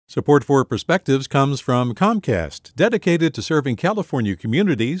Support for Perspectives comes from Comcast, dedicated to serving California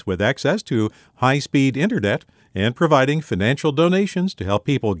communities with access to high-speed internet and providing financial donations to help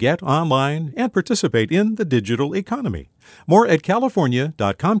people get online and participate in the digital economy. More at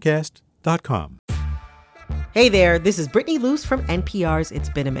california.comcast.com. Hey there, this is Brittany Luce from NPR's It's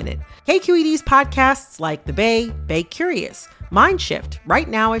Been a Minute. KQED's podcasts like The Bay Curious, Mindshift, Right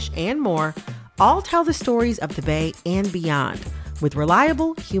Nowish, and more all tell the stories of the Bay and beyond with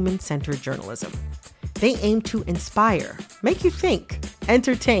reliable, human-centered journalism. They aim to inspire, make you think,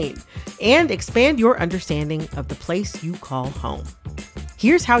 entertain, and expand your understanding of the place you call home.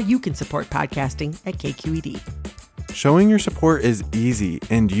 Here's how you can support podcasting at KQED. Showing your support is easy,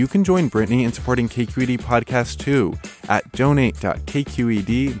 and you can join Brittany in supporting KQED Podcast too at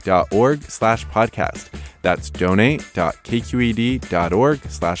donate.kqed.org/podcast. That's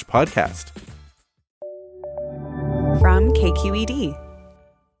donate.kqed.org/podcast. From KQED.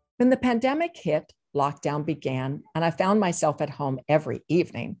 When the pandemic hit, lockdown began, and I found myself at home every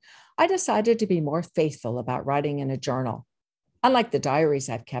evening, I decided to be more faithful about writing in a journal. Unlike the diaries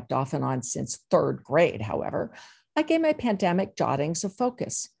I've kept off and on since third grade, however, I gave my pandemic jottings a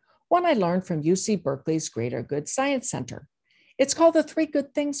focus, one I learned from UC Berkeley's Greater Good Science Center. It's called the 3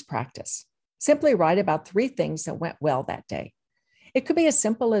 Good Things Practice. Simply write about 3 things that went well that day. It could be as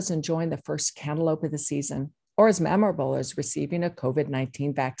simple as enjoying the first cantaloupe of the season, or as memorable as receiving a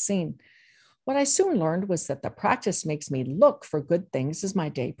COVID-19 vaccine. What I soon learned was that the practice makes me look for good things as my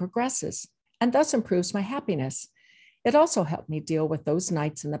day progresses, and thus improves my happiness. It also helped me deal with those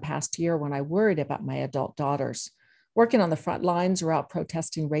nights in the past year when I worried about my adult daughters, working on the front lines or out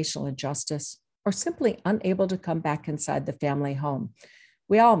protesting racial injustice, or simply unable to come back inside the family home.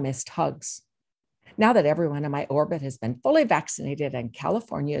 We all missed hugs. Now that everyone in my orbit has been fully vaccinated and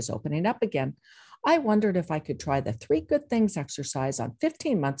California is opening up again, I wondered if I could try the 3 Good Things exercise on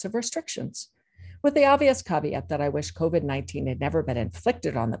 15 months of restrictions. With the obvious caveat that I wish COVID-19 had never been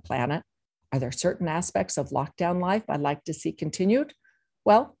inflicted on the planet, are there certain aspects of lockdown life I'd like to see continued?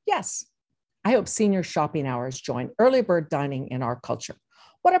 Well, yes. I hope senior shopping hours join early bird dining in our culture.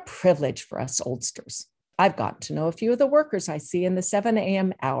 What a privilege for us oldsters. I've gotten to know a few of the workers I see in the 7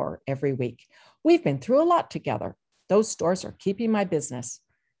 a.m. hour every week. We've been through a lot together. Those stores are keeping my business.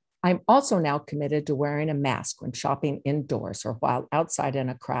 I'm also now committed to wearing a mask when shopping indoors or while outside in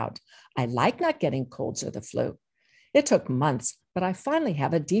a crowd. I like not getting colds or the flu. It took months, but I finally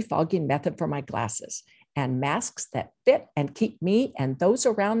have a defogging method for my glasses and masks that fit and keep me and those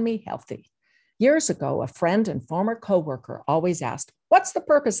around me healthy. Years ago, a friend and former coworker always asked, "What's the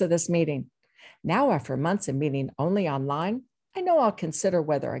purpose of this meeting?" Now, after months of meeting only online, I know I'll consider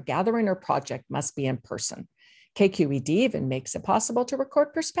whether a gathering or project must be in person. KQED even makes it possible to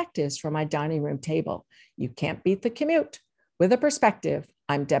record perspectives from my dining room table. You can't beat the commute. With a perspective,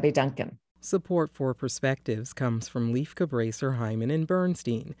 I'm Debbie Duncan. Support for Perspectives comes from Leif Cabraser, Hyman, and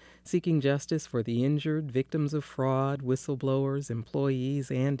Bernstein, seeking justice for the injured, victims of fraud, whistleblowers,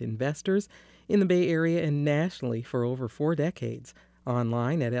 employees, and investors in the Bay Area and nationally for over 4 decades.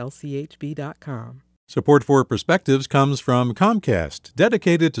 Online at lchb.com. Support for Perspectives comes from Comcast,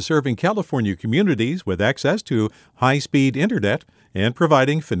 dedicated to serving California communities with access to high-speed internet and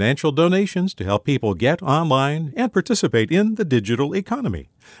providing financial donations to help people get online and participate in the digital economy.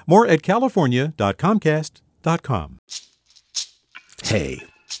 More at california.comcast.com. Hey,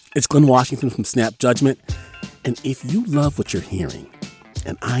 it's Glenn Washington from Snap Judgment, and if you love what you're hearing,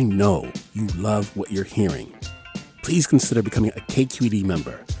 and I know you love what you're hearing, please consider becoming a KQED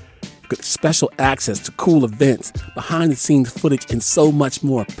member. Get special access to cool events, behind-the-scenes footage, and so much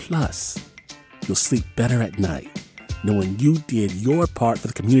more. Plus, you'll sleep better at night knowing you did your part for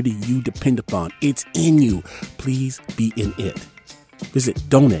the community you depend upon. It's in you. Please be in it. Visit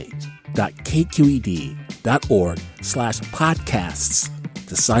donate.kqed.org/podcasts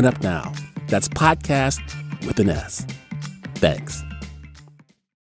to sign up now. That's podcast with an S. Thanks.